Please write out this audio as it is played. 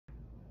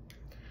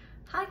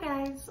Hi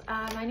guys,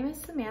 my name is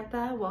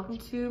Samantha. Welcome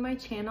to my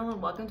channel and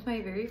welcome to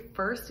my very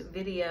first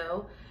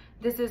video.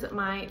 This is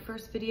my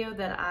first video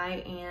that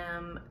I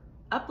am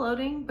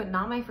uploading, but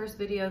not my first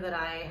video that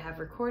I have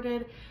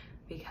recorded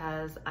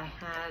because I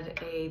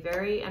had a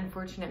very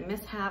unfortunate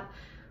mishap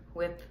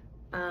with,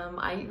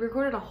 I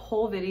recorded a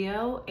whole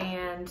video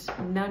and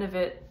none of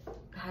it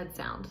had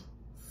sound.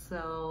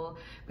 So,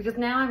 because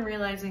now I'm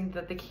realizing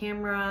that the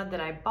camera that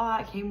I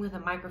bought came with a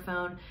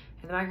microphone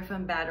and the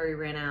microphone battery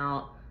ran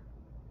out.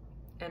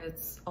 And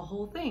it's a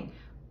whole thing.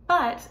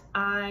 But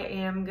I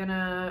am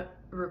gonna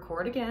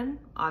record again,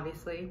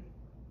 obviously.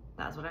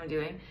 That's what I'm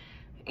doing.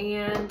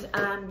 And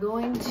I'm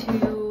going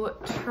to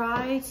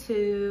try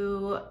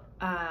to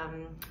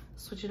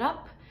switch it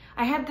up.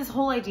 I had this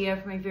whole idea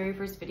for my very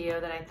first video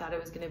that I thought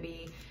it was gonna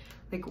be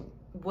like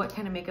what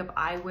kind of makeup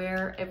I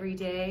wear every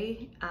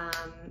day.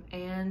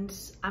 And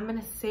I'm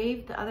gonna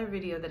save the other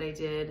video that I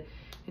did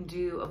and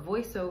do a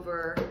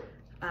voiceover.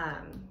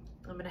 I'm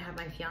gonna have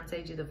my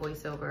fiance do the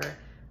voiceover.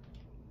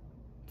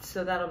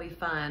 So that'll be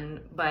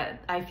fun, but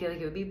I feel like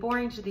it would be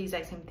boring to do the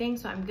exact same thing.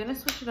 So I'm gonna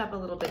switch it up a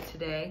little bit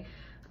today.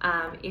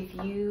 If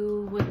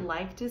you would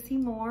like to see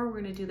more,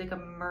 we're gonna do like a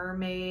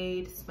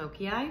mermaid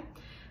smoky eye.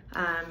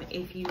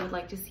 If you would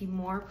like to see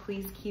more,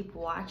 please keep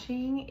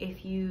watching.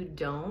 If you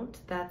don't,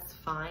 that's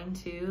fine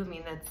too. I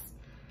mean, that's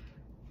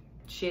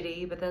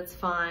shitty, but that's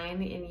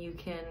fine. And you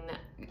can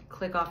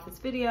click off this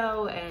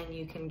video and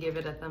you can give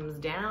it a thumbs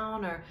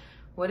down or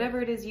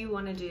whatever it is you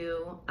wanna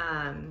do.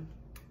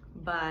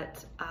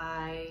 But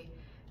I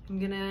am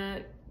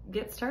gonna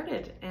get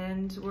started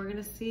and we're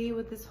gonna see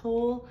what this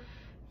whole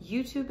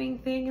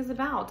YouTubing thing is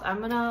about. I'm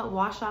gonna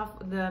wash off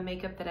the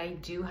makeup that I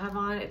do have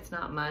on. It's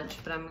not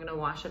much, but I'm gonna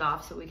wash it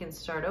off so we can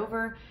start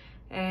over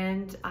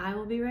and I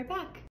will be right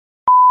back.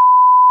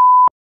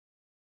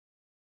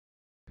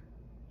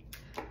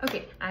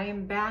 Okay, I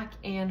am back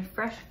and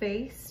fresh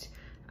faced.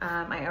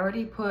 I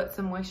already put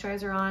some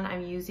moisturizer on.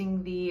 I'm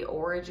using the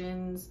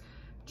Origins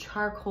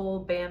Charcoal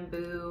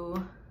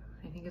Bamboo,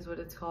 I think is what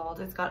it's called.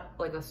 It's got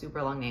like a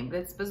super long name, but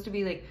it's supposed to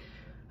be like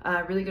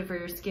really good for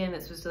your skin.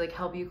 It's supposed to like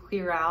help you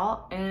clear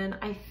out, and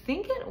I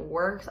think it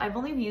works. I've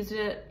only used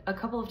it a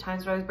couple of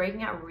times, but I was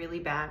breaking out really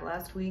bad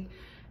last week,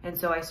 and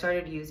so I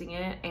started using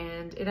it,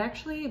 and it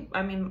actually,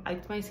 I mean,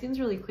 my skin's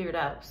really cleared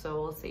up, so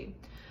we'll see.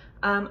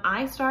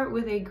 I start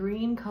with a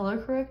green color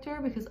corrector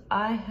because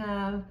I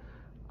have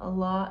a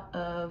lot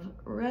of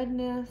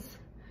redness,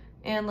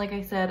 and like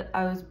I said,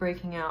 I was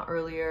breaking out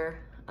earlier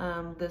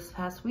this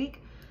past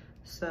week.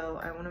 So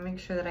I want to make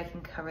sure that I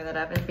can cover that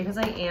up, and because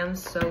I am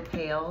so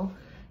pale,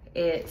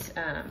 it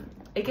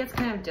gets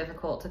kind of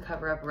difficult to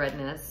cover up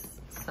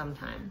redness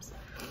sometimes.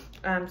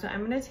 So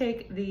I'm going to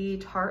take the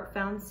Tarte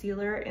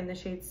Foundcealer in the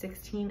shade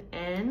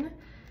 16N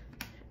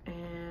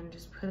and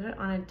just put it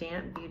on a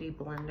damp beauty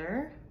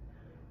blender.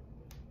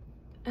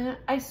 And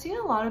I see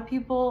a lot of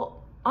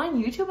people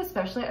on YouTube,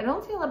 especially, I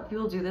don't see a lot of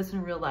people do this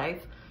in real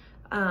life,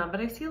 but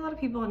I see a lot of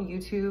people on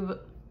YouTube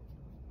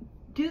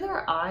do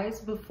their eyes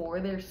before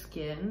their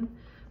skin,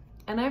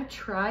 and I've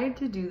tried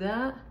to do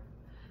that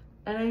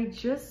and I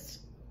just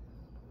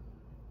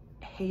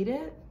hate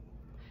it.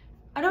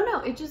 I don't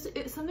know,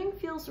 something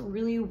feels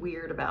really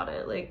weird about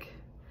it. Like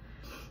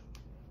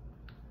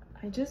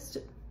I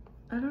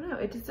don't know,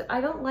 I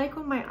don't like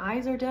when my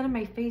eyes are done and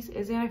my face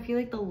isn't. I feel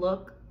like the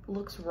look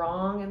looks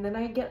wrong and then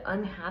I get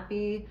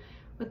unhappy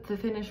with the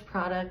finished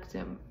product,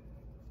 and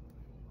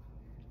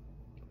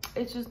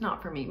it's just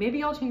not for me.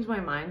 Maybe I'll change my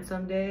mind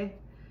someday,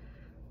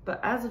 but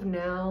as of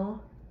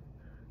now,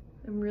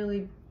 I'm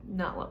really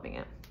not loving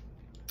it.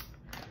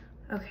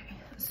 Okay,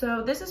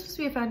 so this is supposed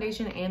to be a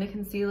foundation and a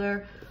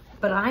concealer,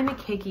 but I'm a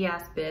cakey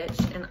ass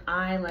bitch and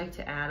I like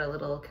to add a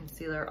little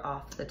concealer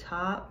off the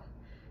top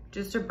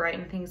just to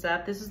brighten things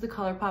up. This is the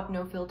Colourpop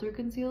No Filter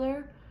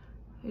Concealer.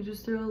 I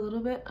just throw a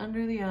little bit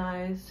under the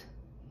eyes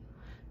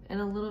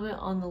and a little bit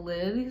on the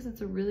lid because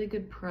it's a really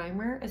good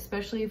primer,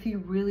 especially if you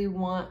really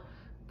want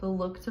the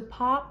look to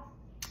pop.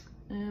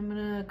 And I'm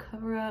gonna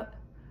cover up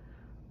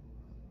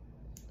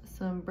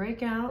some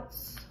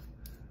breakouts.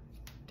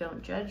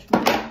 Don't judge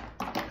me.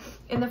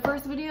 In the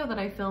first video that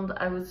I filmed,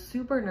 I was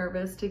super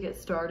nervous to get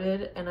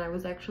started and I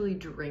was actually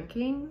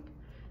drinking,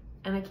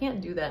 and I can't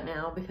do that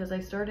now because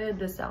I started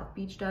the South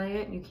Beach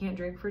diet and you can't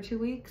drink for 2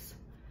 weeks,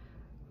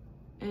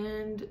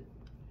 and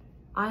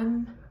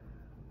I'm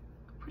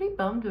pretty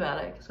bummed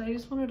about it because I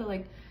just wanted to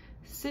like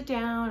sit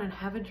down and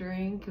have a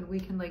drink and we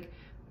can like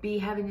be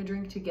having a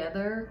drink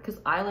together,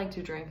 because I like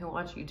to drink and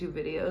watch YouTube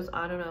videos.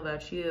 I don't know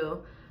about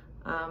you.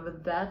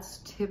 But that's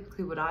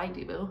typically what I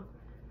do.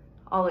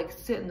 I'll like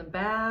sit in the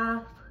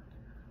bath,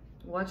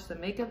 watch the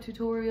makeup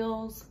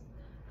tutorials.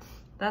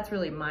 That's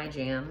really my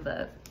jam,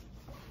 but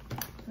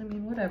I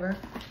mean, whatever.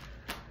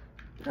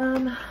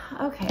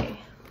 Okay,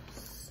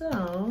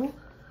 so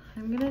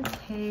I'm gonna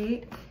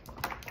take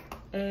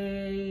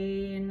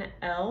an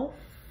e.l.f.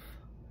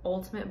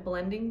 Ultimate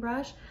Blending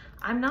Brush.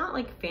 I'm not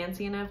like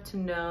fancy enough to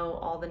know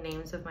all the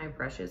names of my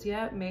brushes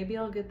yet. Maybe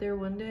I'll get there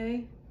one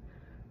day,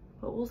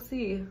 but we'll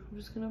see. I'm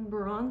just gonna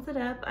bronze it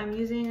up. I'm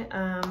using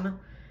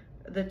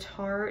the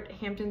Tarte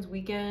Hamptons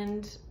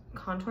Weekend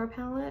Contour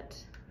Palette.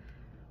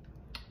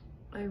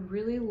 I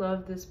really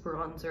love this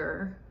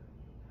bronzer.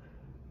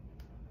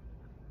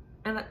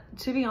 And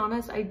to be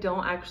honest, I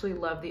don't actually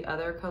love the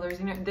other colors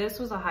in it. This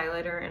was a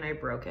highlighter and I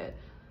broke it.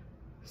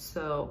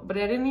 So, but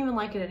I didn't even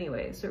like it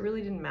anyway, so it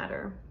really didn't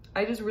matter.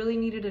 I just really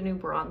needed a new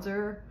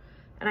bronzer,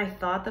 and I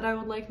thought that I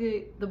would like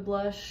the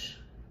blush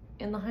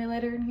and the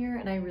highlighter in here,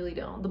 and I really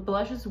don't. The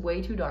blush is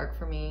way too dark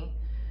for me,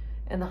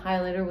 and the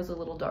highlighter was a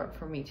little dark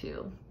for me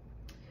too,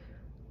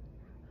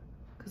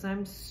 because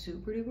I'm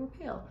super duper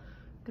pale.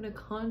 I'm gonna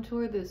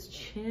contour this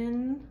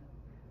chin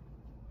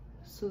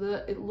so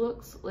that it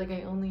looks like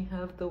I only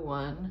have the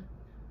one.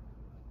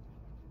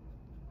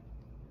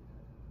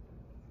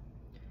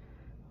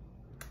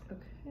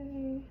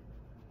 Okay.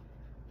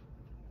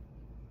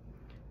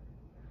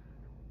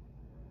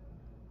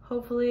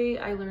 Hopefully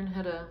I learn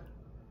how to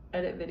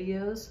edit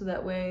videos so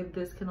that way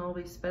this can all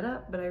be sped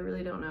up, but I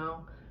really don't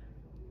know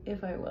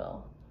if I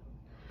will.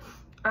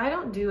 I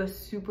don't do a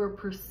super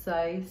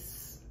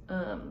precise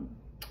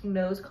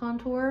nose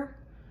contour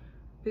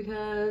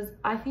because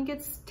I think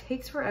it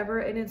takes forever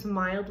and it's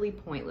mildly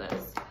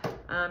pointless.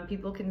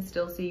 People can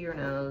still see your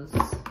nose.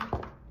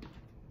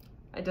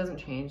 It doesn't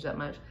change that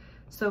much.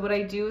 So what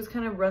I do is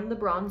kind of run the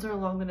bronzer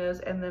along the nose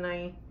and then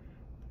I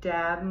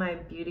dab my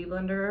beauty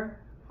blender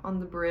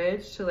on the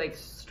bridge to like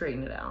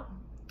straighten it out.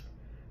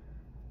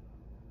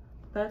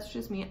 That's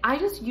just me. I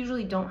just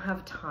usually don't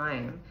have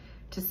time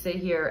to sit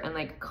here and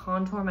like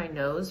contour my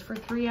nose for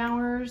 3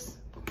 hours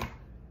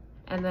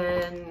and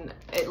then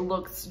it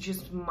looks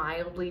just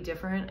mildly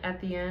different at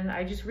the end.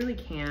 I just really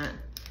can't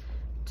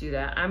do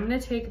that. I'm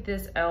gonna take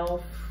this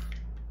e.l.f.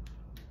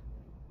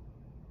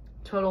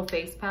 Total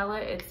Face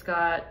palette. It's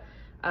got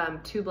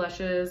 2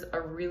 blushes, a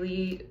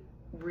really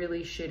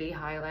shitty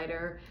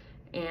highlighter,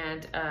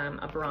 and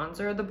a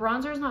bronzer. The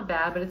bronzer is not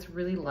bad, but it's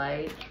really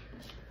light.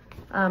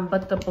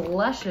 But the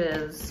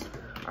blushes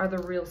are the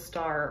real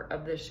star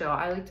of this show.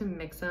 I like to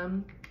mix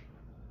them.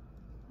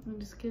 I'll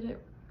just get it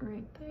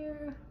right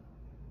there.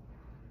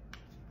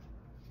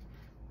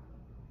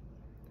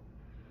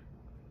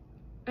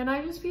 And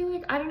I just feel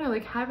like, I don't know,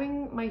 like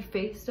having my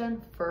face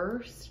done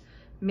first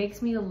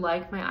makes me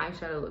like my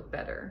eyeshadow look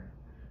better.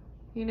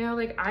 You know,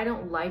 like I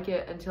don't like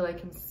it until I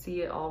can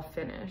see it all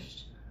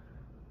finished.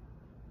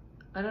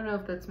 I don't know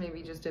if that's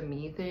maybe just a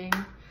me thing,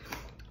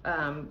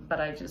 but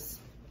I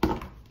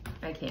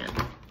can't.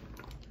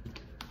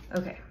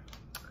 Okay,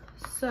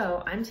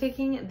 so I'm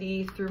taking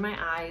the Through My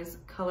Eyes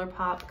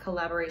Colourpop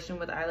collaboration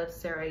with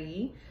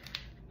iluvsarahii,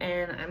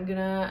 and I'm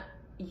gonna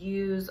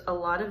use a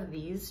lot of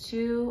these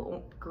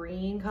 2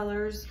 green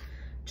colors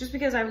just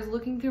because I was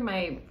looking through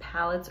my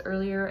palettes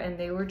earlier and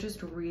they were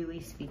just really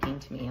speaking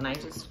to me, and I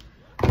just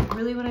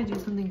really want to do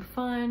something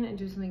fun and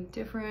do something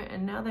different.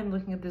 And now that I'm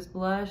looking at this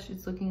blush,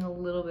 it's looking a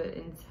little bit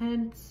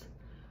intense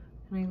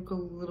and I look a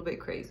little bit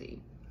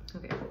crazy.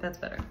 Okay, that's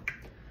better.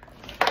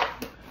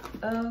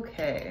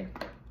 Okay,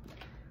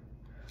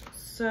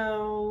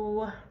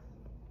 so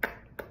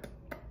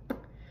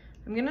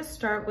I'm gonna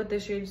start with the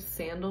shade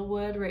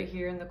Sandalwood right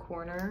here in the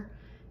corner,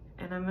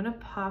 and I'm gonna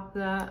pop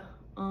that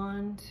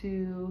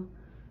onto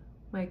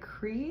my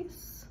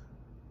crease.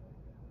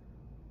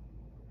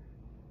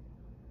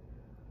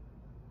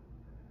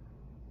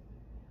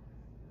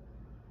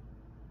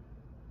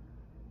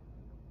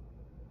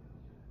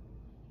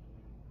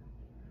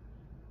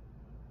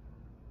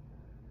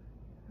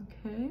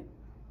 Okay.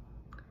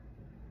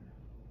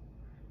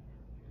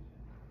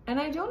 And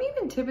I don't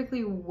even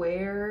typically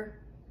wear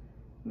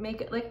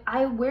makeup. Like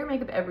I wear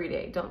makeup every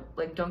day.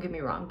 Don't get me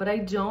wrong, but I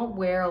don't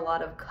wear a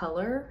lot of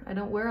color. I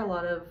don't wear a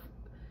lot of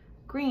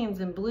greens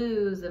and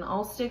blues, and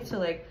I'll stick to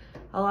like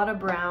a lot of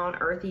brown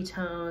earthy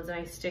tones, and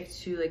I stick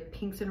to like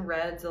pinks and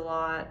reds a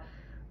lot.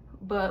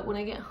 But when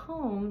I get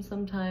home,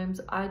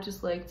 sometimes I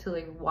just like to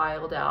like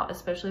wild out,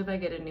 especially if I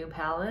get a new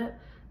palette.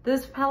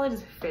 This palette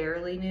is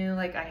fairly new.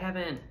 Like I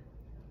haven't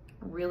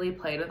really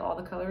played with all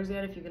the colors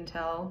yet, if you can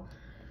tell.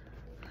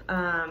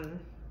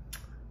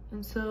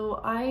 And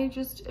so I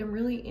just am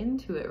really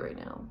into it right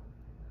now.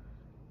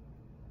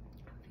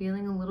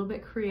 Feeling a little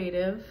bit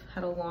creative,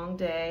 had a long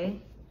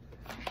day.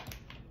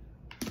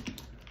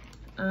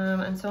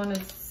 And so on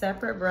a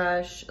separate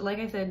brush, like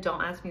I said,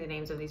 don't ask me the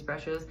names of these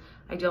brushes.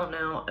 I don't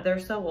know, they're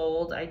so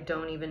old, I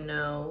don't even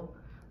know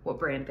what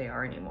brand they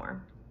are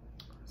anymore.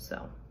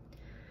 So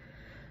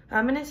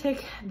I'm gonna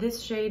take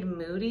this shade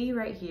Moody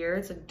right here.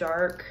 It's a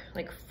dark,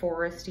 like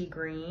foresty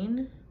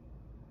green.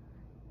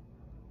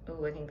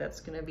 Oh, I think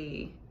that's gonna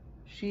be,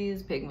 she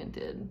is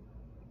pigmented.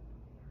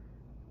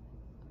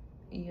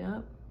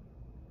 Yep,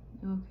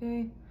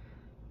 okay.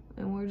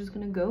 And we're just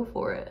gonna go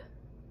for it.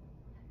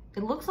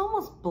 It looks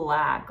almost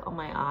black on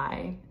my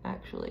eye,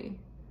 actually.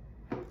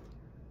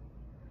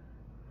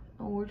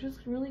 Oh, we're just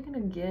really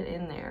gonna get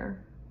in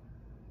there.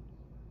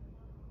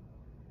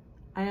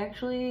 I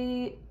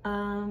actually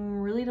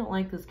really don't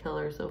like this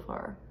color so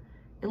far.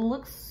 It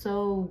looks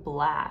so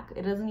black.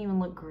 It doesn't even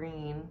look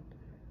green.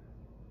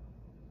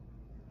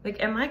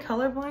 Like, am I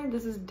colorblind?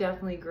 This is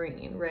definitely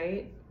green,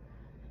 right?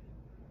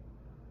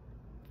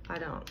 I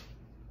don't.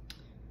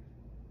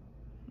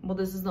 Well,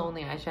 this is the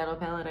only eyeshadow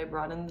palette I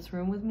brought in this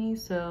room with me,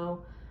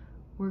 so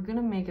we're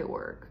gonna make it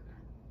work.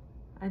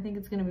 I think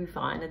it's gonna be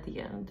fine at the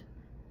end.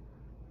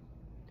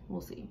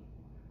 We'll see.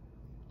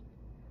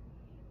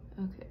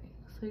 Okay,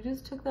 so I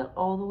just took that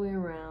all the way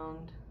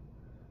around.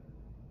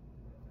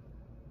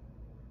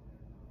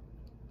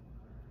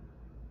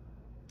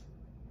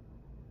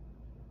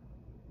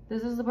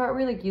 This is the part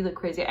where like you look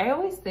crazy. I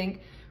always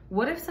think,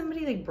 what if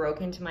somebody like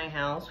broke into my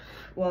house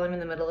while I'm in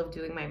the middle of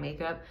doing my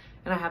makeup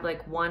and I have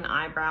like one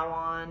eyebrow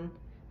on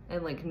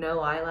and like no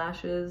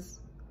eyelashes?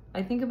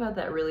 I think about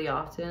that really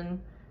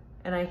often,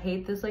 and I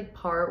hate this like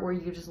part where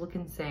you just look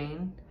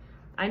insane.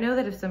 I know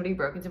that if somebody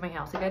broke into my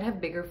house, like I'd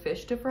have bigger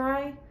fish to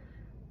fry,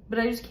 but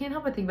I just can't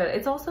help but think about it.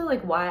 It's also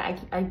like why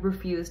I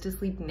refuse to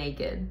sleep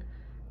naked.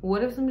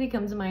 What if somebody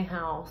comes to my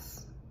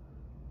house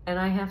and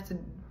I have to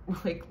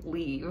like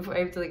leave? I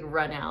have to like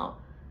run out.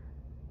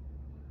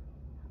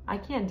 I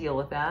can't deal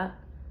with that.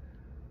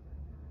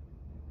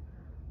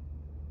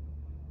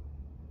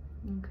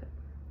 Okay.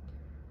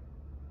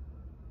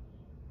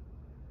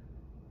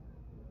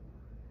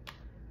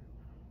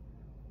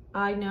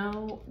 I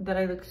know that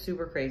I look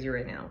super crazy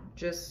right now.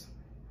 Just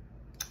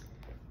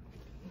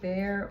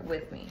bear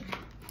with me.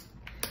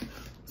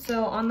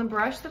 So on the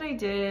brush that I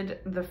did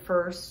the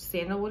first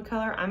sandalwood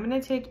color, I'm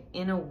gonna take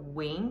In a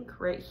Wink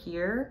right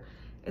here.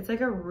 It's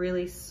like a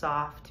really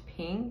soft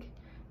pink,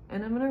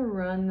 and I'm gonna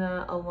run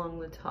that along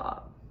the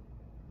top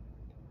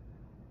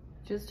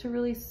just to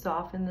really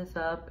soften this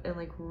up and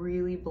like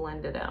really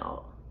blend it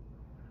out.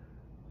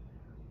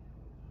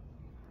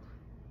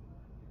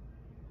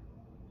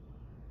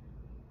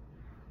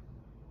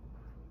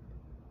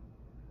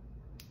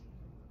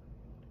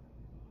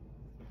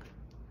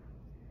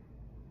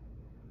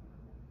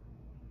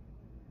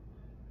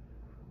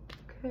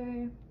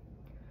 Okay,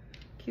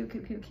 cute,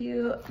 cute, cute,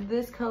 cute.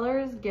 This color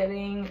is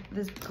getting,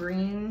 this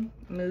green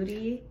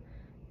Moody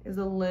is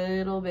a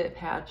little bit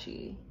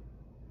patchy.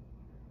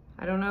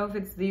 I don't know if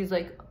it's these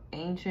like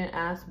ancient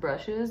ass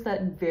brushes.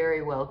 That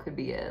very well could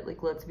be it.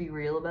 Like, let's be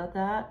real about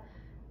that.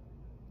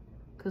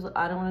 Cause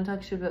I don't want to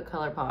talk shit about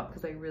Colourpop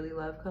because I really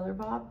love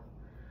Colourpop,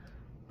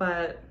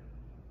 but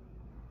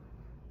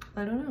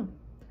I don't know.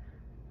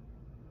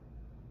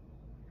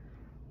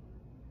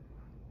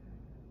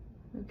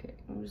 Okay,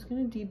 I'm just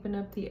gonna deepen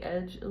up the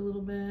edge a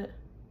little bit.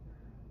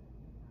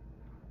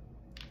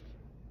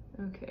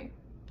 Okay,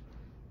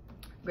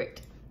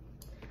 great.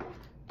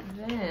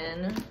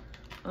 Then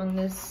on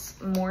this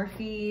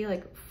Morphe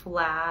like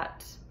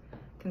flat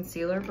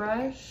concealer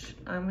brush,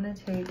 I'm gonna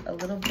take a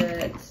little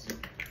bit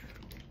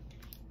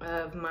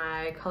of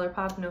my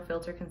Colourpop No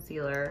Filter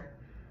concealer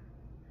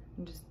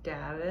and just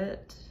dab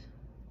it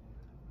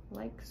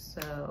like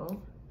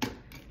so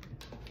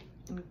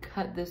and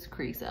cut this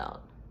crease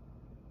out.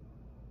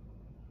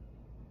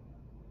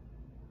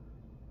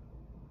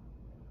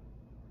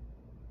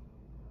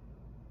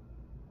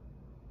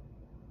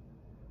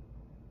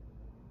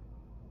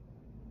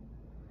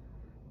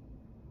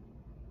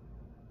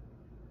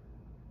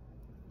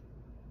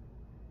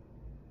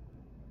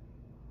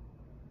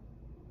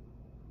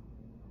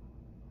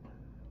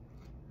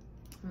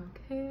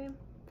 Okay,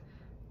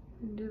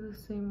 and do the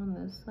same on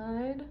this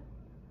side.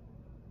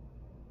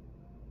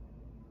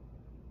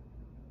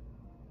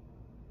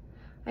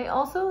 I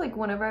also, like,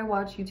 whenever I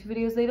watch YouTube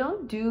videos, they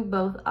don't do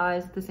both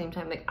eyes at the same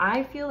time. Like,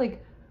 I feel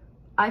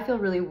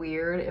really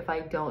weird if I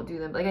don't do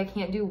them. Like, I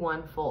can't do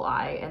one full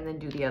eye and then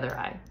do the other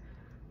eye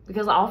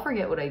because I'll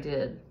forget what I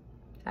did,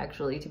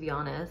 actually, to be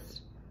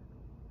honest.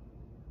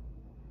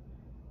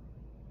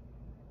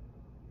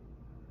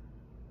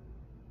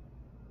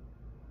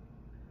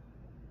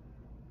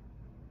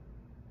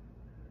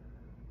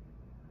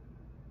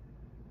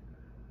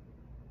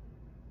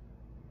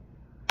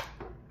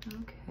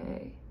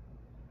 Okay,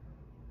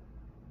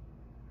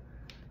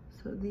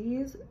 so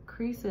these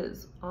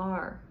creases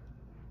are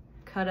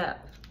cut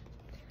up.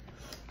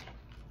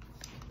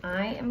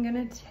 I am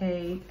gonna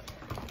take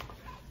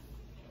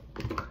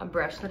a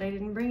brush that I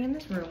didn't bring in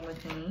this room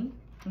with me.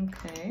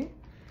 Okay,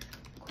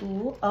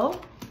 cool.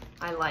 Oh,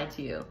 I lied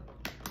to you.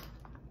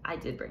 I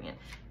did bring it.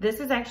 This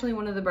is actually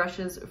one of the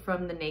brushes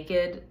from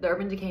the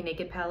Urban Decay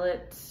Naked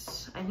palette.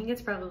 I think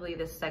it's probably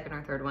the second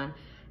or third one.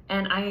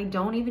 And I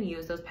don't even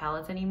use those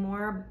palettes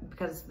anymore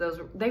because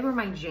they were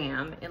my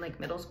jam in like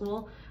middle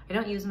school. I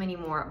don't use them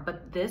anymore,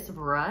 but this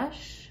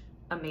brush,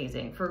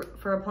 amazing.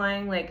 For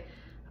applying like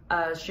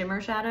a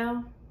shimmer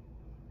shadow.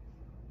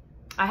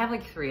 I have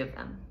like 3 of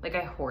them, like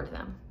I hoard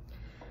them.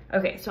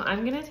 Okay, so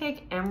I'm gonna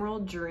take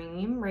Emerald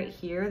Dream right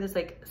here, this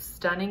like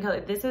stunning color.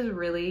 This is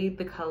really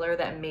the color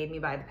that made me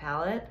buy the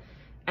palette,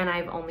 and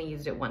I've only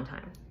used it one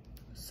time.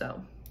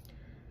 So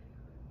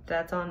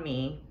that's on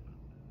me.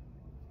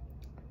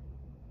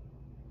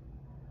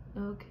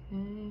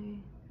 Okay.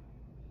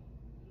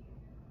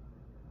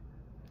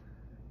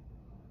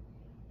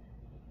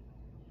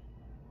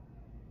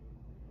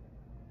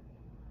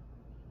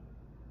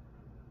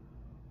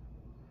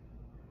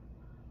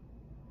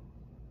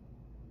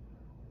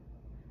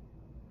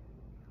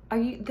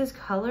 This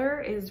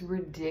color is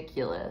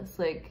ridiculous.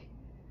 Like,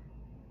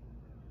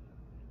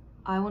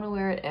 I want to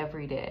wear it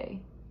every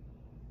day.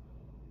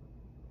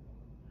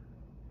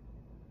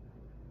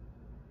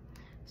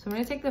 So I'm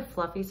gonna take the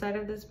fluffy side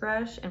of this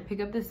brush and pick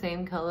up the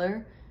same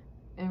color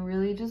and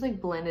really just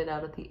like blend it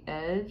out at the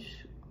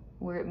edge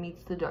where it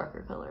meets the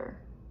darker color.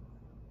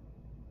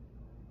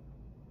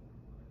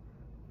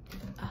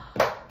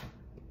 Oh,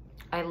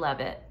 I love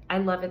it. I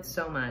love it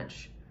so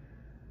much.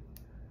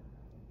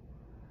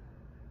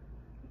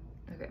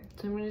 Okay,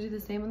 so I'm gonna do the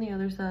same on the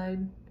other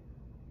side.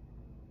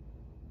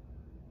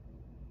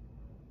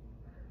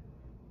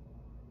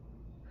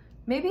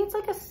 Maybe it's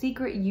like a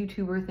secret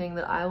YouTuber thing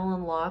that I will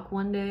unlock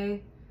one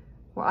day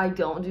where I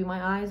don't do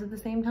my eyes at the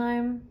same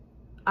time.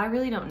 I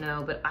really don't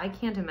know, but I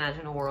can't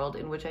imagine a world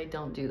in which I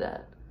don't do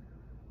that.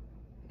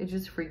 It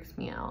just freaks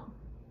me out.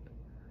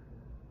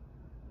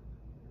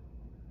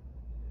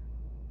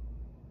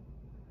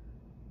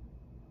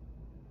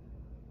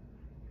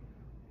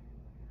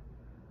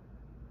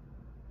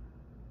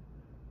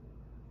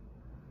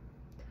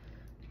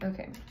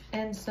 Okay,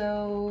 and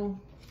so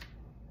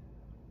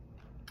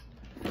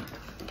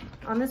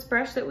on this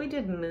brush that we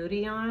did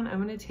Moody on,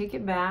 I'm gonna take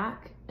it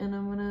back and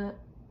I'm gonna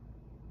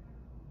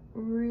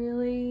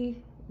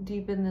really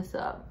deepen this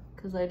up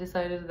because I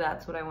decided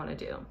that's what I want to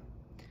do.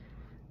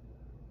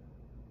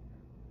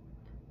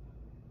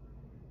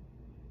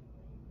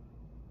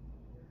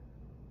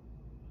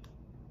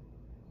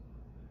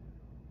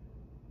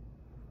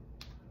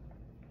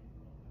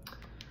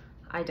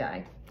 I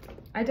die.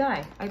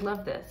 I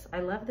love this. I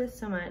love this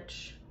so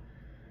much.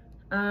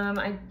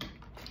 I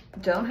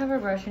don't have a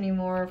brush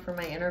anymore for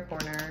my inner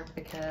corner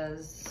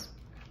because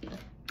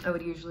I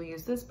would usually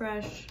use this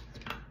brush,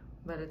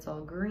 but it's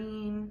all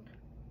green.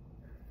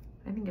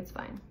 I think it's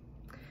fine.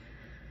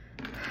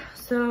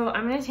 So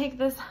I'm gonna take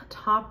this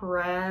top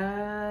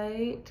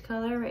right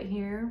color right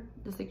here,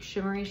 this like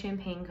shimmery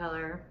champagne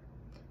color,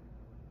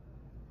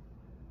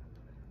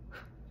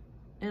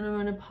 and I'm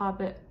gonna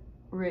pop it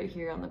right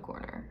here on the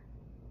corner.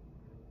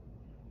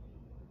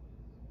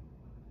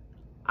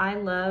 I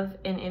love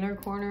an inner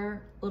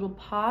corner little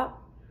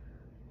pop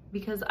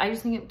because I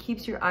just think it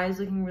keeps your eyes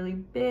looking really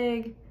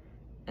big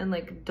and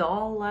like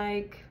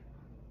doll-like.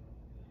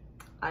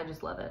 I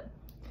just love it.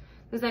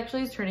 This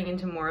actually is turning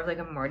into more of like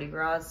a Mardi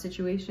Gras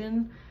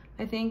situation,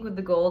 I think, with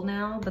the gold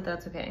now, but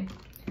that's okay.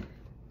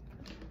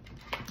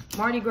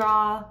 Mardi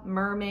Gras,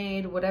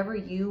 Mermaid, whatever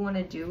you want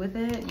to do with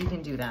it, you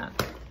can do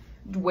that.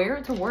 Wear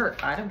it to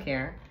work, I don't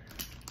care.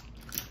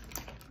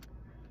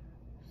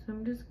 So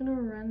I'm just gonna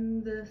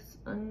run this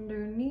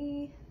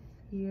underneath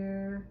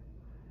here.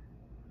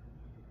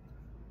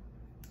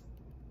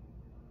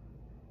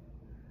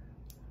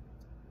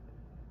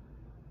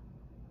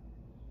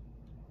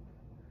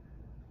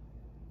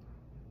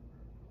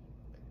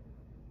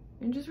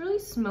 And just really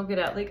smoke it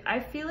out. Like, I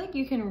feel like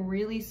you can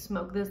really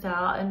smoke this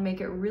out and make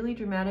it really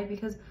dramatic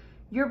because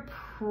you're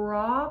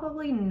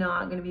probably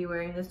not gonna be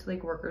wearing this to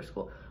like work or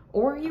school.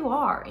 Or you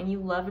are, and you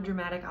love a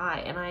dramatic eye,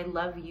 and I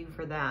love you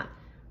for that.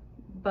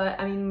 But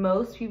I mean,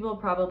 most people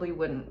probably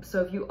wouldn't.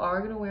 So if you are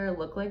gonna wear a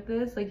look like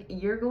this, like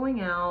you're going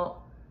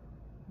out,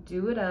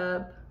 do it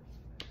up.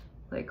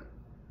 Like,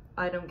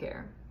 I don't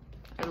care.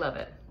 I love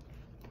it.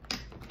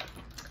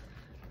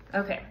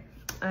 Okay,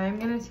 I'm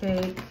gonna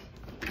take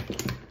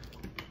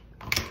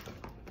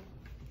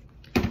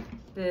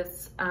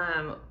this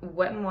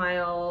Wet n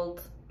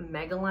Wild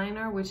Mega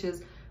Liner, which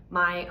is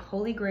my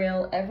holy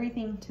grail,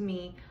 everything to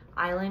me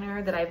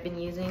eyeliner that I've been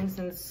using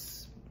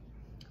since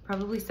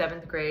probably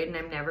 7th grade, and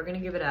I'm never gonna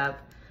give it up.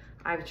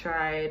 I've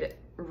tried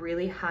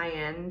really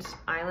high-end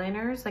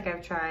eyeliners, like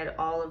I've tried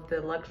all of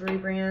the luxury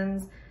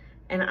brands,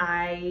 and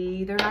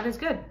they're not as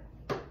good,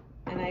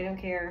 and I don't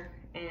care,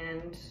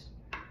 and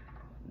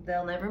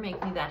they'll never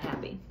make me that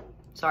happy.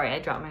 Sorry, I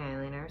dropped my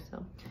eyeliner,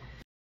 so.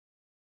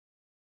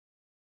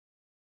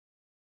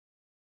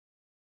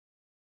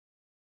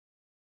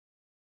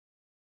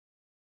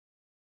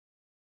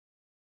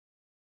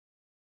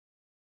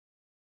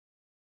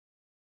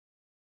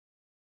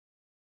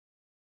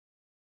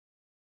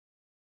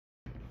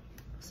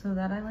 So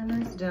that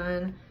eyeliner is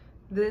done.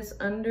 This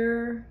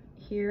under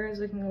here is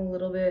looking a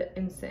little bit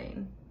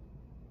insane.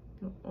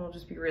 I'll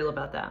just be real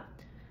about that.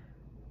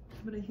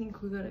 But I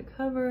think we got it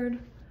covered.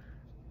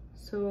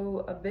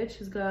 So a bitch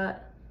has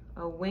got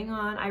a wing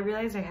on. I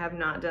realized I have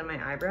not done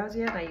my eyebrows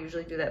yet. I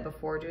usually do that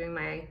before doing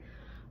my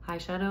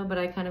eyeshadow, but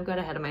I kind of got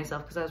ahead of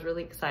myself because I was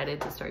really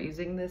excited to start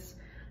using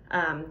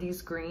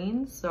these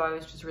greens. So I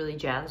was just really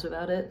jazzed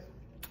about it.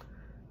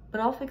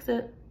 But I'll fix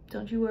it,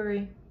 don't you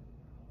worry.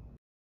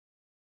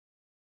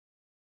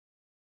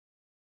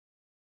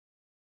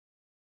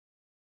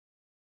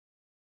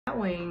 That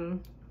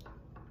wing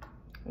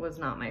was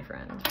not my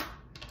friend.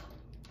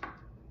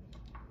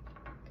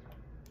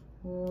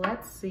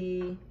 Let's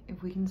see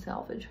if we can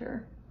salvage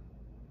her.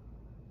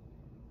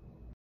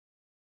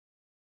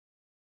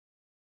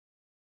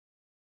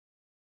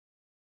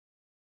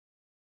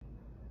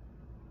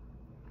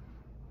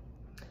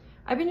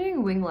 I've been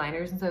doing wing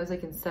liners since I was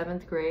like in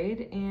 7th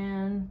grade,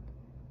 and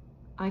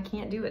I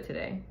can't do it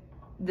today.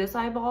 this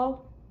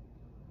eyeball,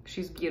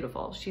 she's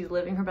beautiful. She's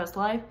living her best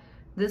life.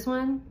 This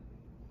one,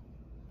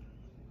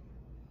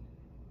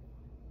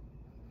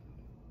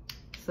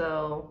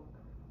 so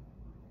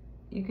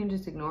you can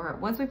just ignore her.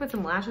 Once we put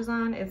some lashes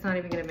on, it's not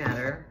even gonna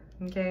matter,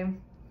 okay?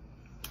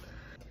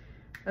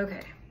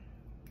 Okay.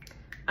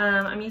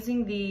 I'm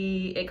using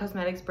the IT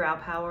Cosmetics Brow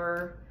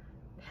Power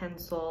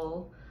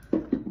pencil.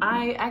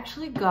 I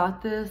actually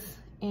got this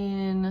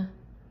in,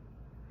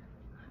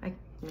 I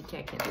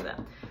can't do that.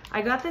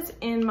 I got this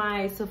in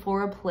my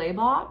Sephora Play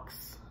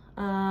box.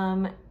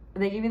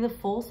 They gave me the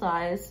full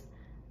size,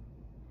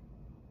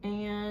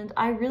 and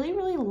I really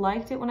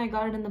liked it when I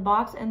got it in the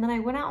box, and then I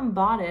went out and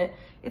bought it.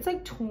 It's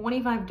like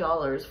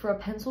 $25 for a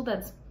pencil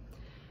that's,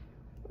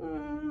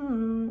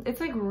 it's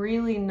like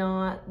really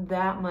not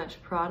that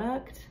much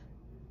product.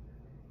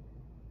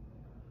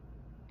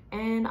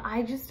 And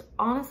I just,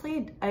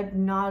 honestly,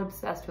 I'm not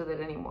obsessed with it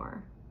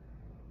anymore.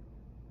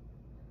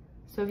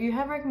 So if you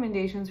have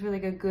recommendations for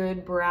like a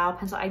good brow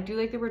pencil, I do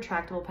like the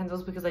retractable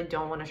pencils because I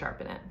don't want to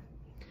sharpen it.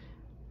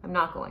 I'm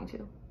not going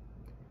to.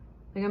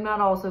 Like, I'm not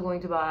also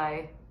going to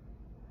buy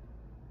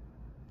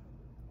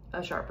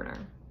a sharpener.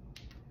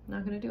 I'm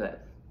not gonna do it.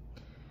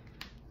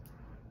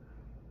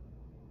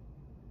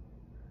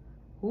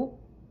 Oop.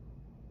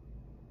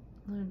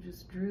 I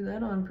just drew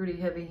that on pretty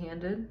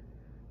heavy-handed.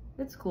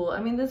 It's cool. I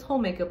mean, this whole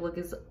makeup look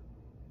is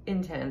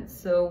intense,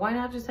 so why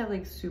not just have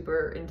like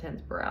super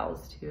intense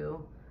brows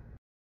too?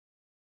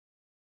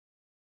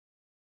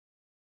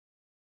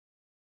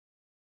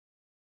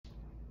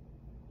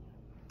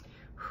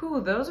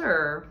 Whew, those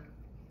are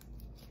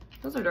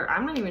dark.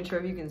 I'm not even sure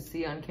if you can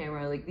see on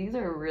camera. Like, these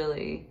are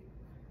really,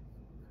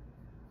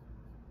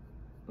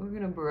 we're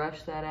gonna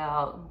brush that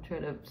out and try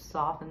to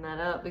soften that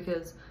up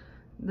because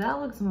that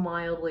looks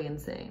mildly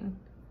insane.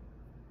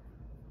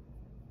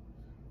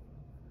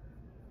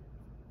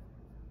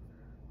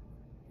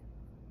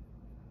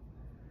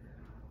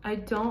 I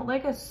don't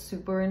like a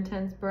super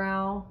intense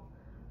brow.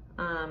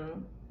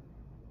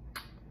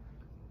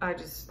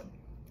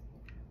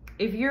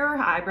 If your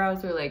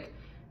eyebrows are like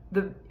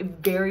the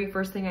very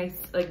first thing I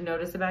like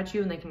notice about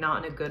you and like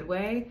not in a good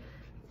way,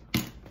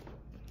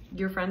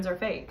 your friends are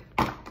fake.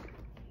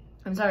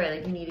 I'm sorry,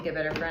 like you need to get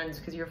better friends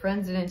because your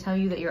friends didn't tell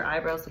you that your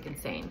eyebrows look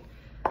insane.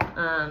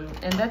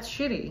 And that's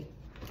shitty.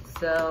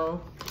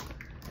 So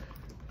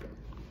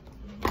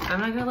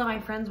I'm not gonna let my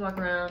friends walk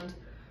around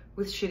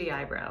with shitty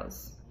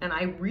eyebrows. And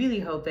I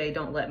really hope they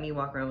don't let me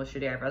walk around with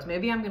shitty eyebrows.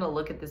 Maybe I'm gonna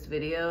look at this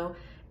video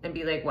and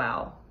be like,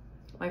 wow,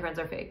 my friends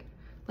are fake.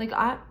 Like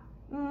I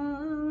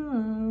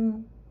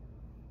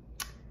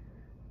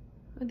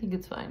think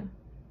it's fine.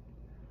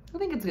 I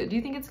think it's good. Do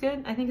you think it's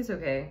good? I think it's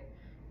okay.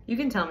 You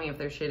can tell me if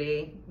they're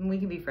shitty and we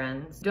can be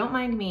friends. Don't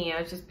mind me,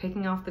 I was just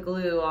picking off the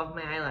glue off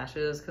my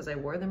eyelashes because I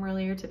wore them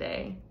earlier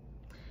today.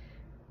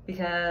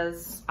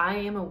 Because I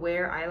am a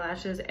wear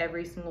eyelashes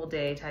every single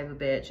day type of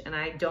bitch and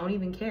I don't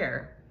even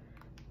care.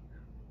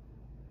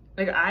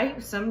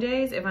 Like some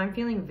days, if I'm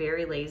feeling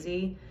very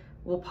lazy,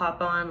 will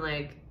pop on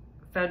like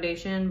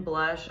foundation,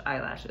 blush,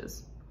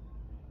 eyelashes,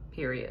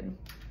 period.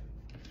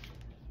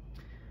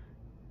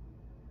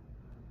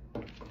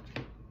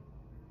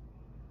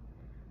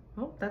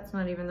 Oh, that's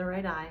not even the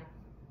right eye.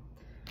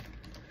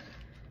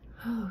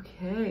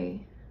 Okay.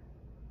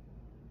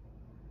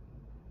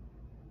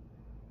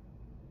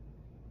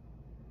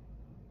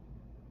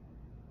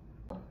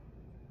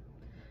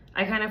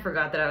 I kind of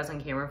forgot that I was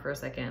on camera for a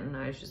second and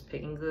I was just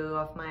picking glue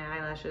off my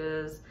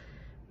eyelashes,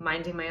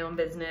 minding my own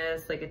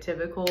business like a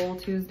typical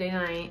Tuesday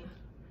night.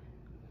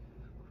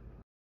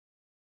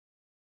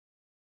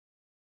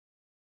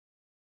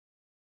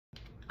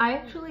 I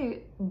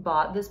actually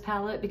bought this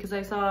palette because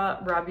I saw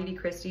Raw Beauty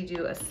Kristi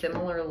do a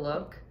similar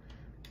look.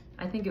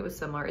 I think it was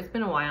similar. It's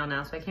been a while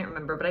now, so I can't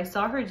remember, but I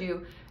saw her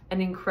do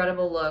an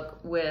incredible look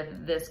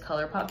with this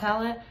Colourpop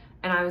palette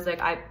and I was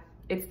like,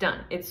 it's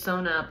done. It's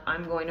sewn up.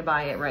 I'm going to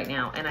buy it right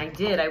now. And I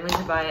did. I went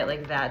to buy it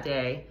like that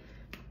day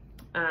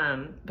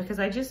because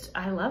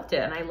I loved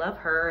it and I love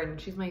her and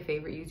she's my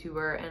favorite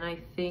YouTuber. And I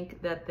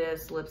think that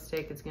this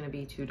lipstick is going to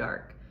be too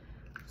dark.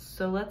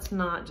 So let's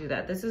not do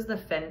that. This is the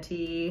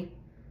Fenty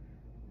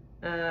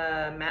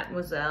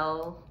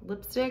Mademoiselle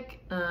lipstick.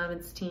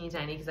 It's teeny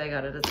tiny because I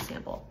got it as a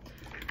sample.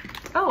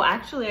 Oh,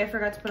 actually, I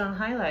forgot to put on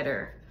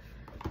highlighter.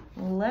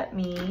 Let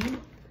me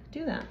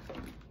do that.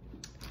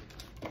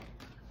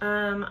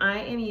 I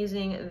am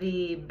using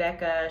the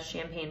Becca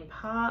Champagne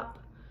Pop.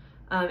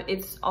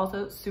 It's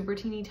also super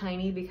teeny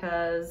tiny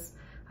because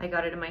I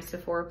got it in my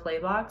Sephora Play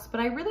box,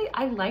 but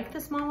I like the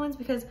small ones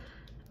because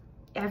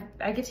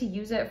I get to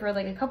use it for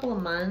like a couple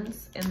of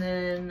months and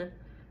then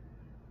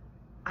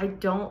I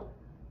don't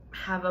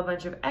have a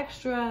bunch of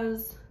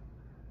extras.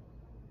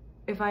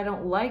 If I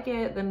don't like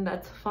it, then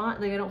that's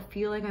fine. Like I don't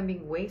feel like I'm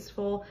being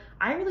wasteful.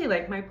 I really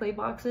like my play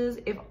boxes.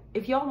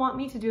 If y'all want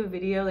me to do a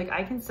video, like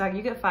I can stack,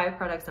 you get 5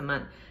 products a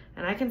month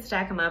and I can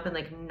stack them up and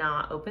like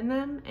not open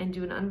them and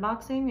do an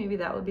unboxing. Maybe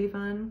that would be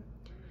fun.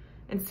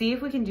 And see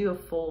if we can do a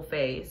full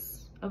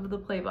face of the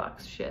play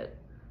box shit.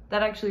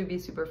 That actually would be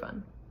super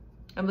fun.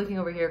 I'm looking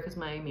over here because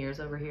my mirror's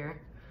over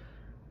here.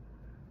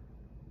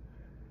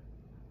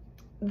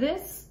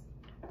 This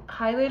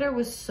highlighter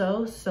was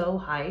so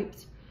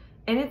hyped,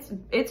 and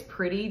it's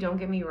pretty, don't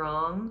get me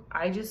wrong.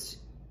 I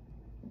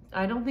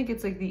don't think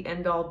it's like the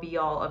end all be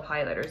all of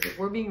highlighters. If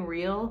we're being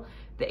real,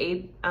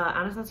 the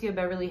Anastasia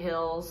Beverly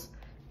Hills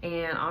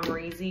and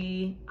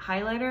Rosy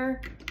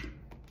highlighter,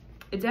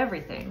 it's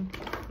everything.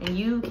 And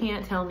you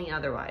can't tell me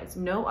otherwise.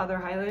 No other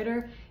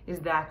highlighter is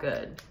that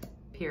good,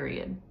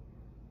 period.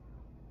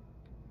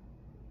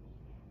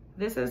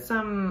 This is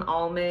some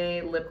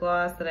Almay lip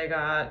gloss that I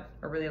got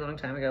a really long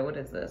time ago. What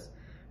is this?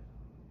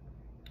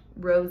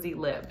 Rosy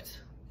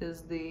Lipped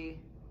is the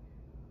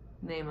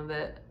name of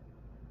it.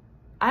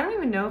 I don't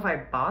even know if I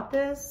bought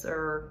this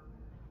or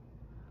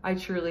I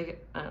truly,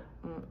 I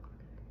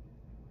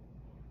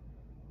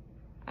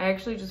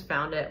actually just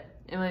found it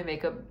in my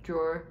makeup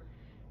drawer.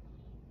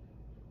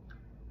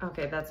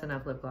 Okay, that's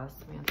enough lip gloss,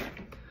 Samantha.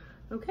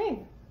 Okay,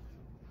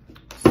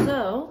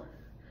 so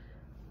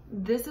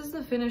this is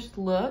the finished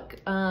look.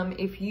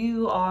 If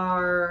you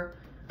are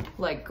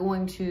like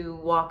going to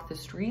walk the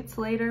streets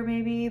later,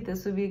 maybe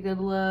this would be a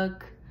good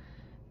look.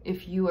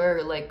 If you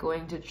are like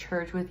going to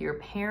church with your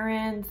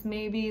parents,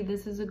 maybe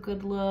this is a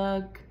good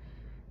look.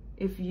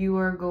 If you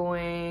are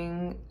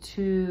going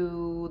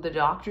to the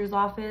doctor's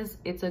office,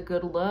 it's a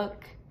good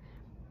look.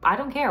 I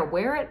don't care,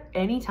 wear it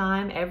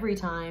anytime, every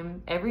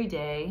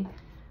day.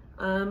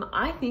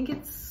 I think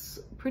it's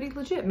pretty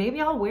legit. Maybe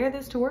I'll wear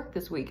this to work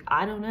this week.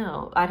 I don't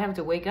know. I'd have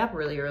to wake up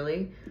really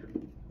early,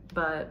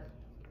 but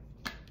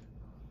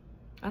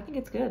I think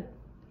it's good.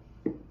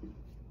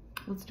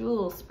 Let's do a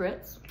little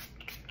spritz.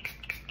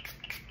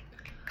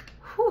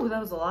 Whew,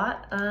 that was a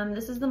lot.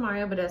 This is the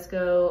Mario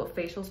Badesco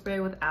facial spray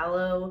with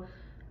aloe,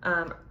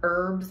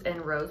 herbs,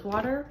 and rose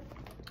water.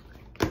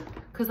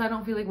 Because I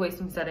don't feel like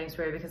wasting setting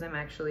spray because I'm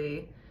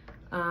actually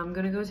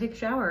gonna go take a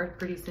shower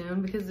pretty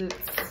soon because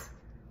it's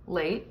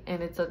late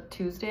and it's a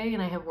Tuesday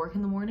and I have work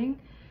in the morning,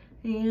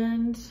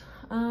 and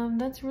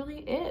that's really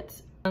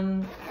it.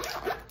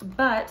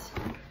 But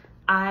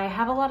I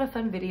have a lot of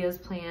fun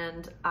videos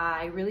planned.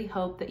 I really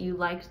hope that you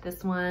liked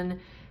this one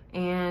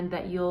and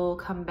that you'll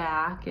come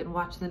back and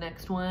watch the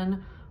next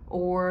one,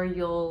 or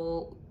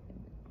you'll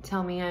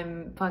tell me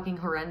I'm fucking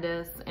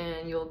horrendous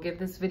and you'll give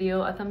this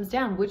video a thumbs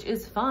down, which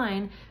is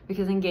fine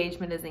because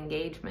engagement is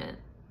engagement,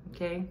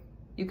 okay?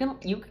 You can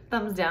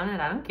thumbs down it,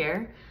 I don't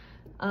care.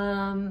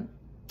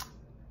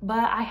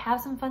 But I have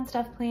some fun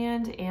stuff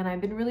planned and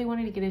I've been really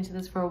wanting to get into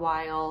this for a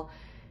while,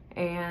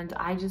 and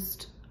I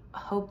just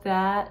hope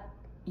that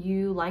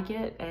you like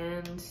it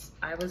and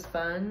I was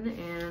fun,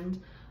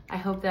 and I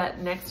hope that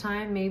next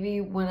time,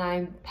 maybe when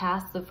I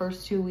pass the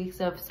first 2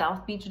 weeks of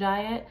South Beach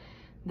diet,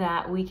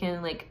 that we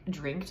can like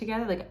drink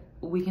together, like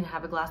we can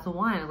have a glass of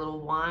wine, a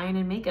little wine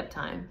and makeup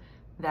time.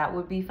 That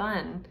would be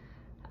fun.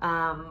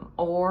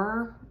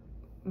 Or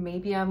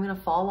maybe I'm gonna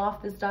fall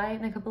off this diet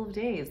in a couple of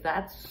days.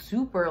 That's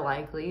super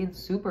likely and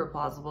super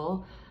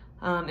plausible.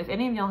 If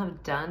any of y'all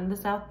have done the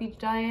South Beach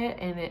diet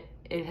and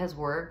it has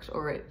worked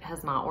or it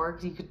has not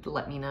worked, you could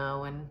let me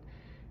know and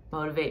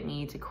motivate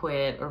me to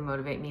quit or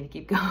motivate me to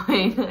keep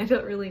going. I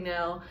don't really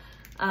know.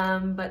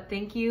 But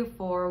thank you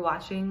for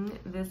watching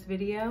this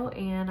video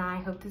and I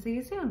hope to see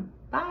you soon.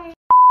 Bye.